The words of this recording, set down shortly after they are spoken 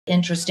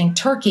interesting.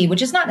 Turkey,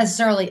 which is not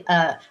necessarily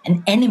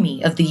an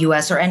enemy of the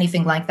U.S. or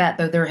anything like that,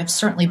 though there have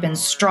certainly been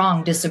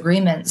strong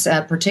disagreements,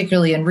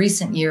 particularly in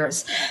recent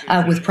years,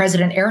 with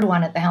President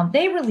Erdogan at the helm.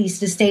 They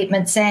released a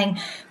statement saying,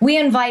 "We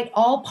invite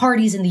all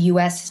parties in the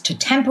U.S. to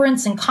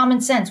temperance and common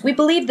sense. We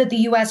believe that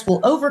the U.S.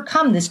 will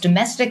overcome this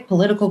domestic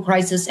political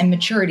crisis and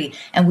maturity,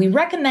 and we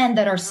recommend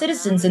that our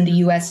citizens in the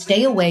U.S.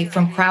 stay away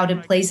from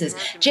crowded places."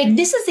 Jake,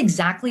 this is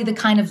exactly the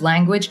kind of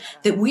language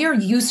that we are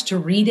used to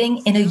reading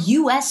in a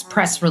U.S.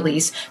 press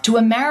release to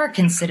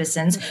American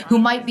citizens who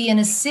might be in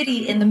a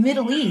city in the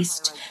Middle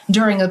East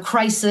during a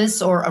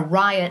crisis or a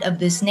riot of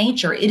this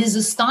nature. It is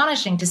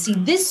astonishing to see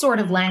this sort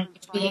of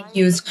language being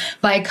used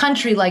by a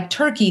country like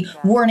Turkey,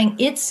 warning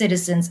its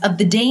citizens of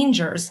the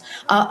dangers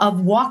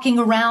of walking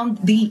around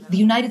the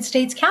United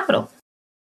States Capitol.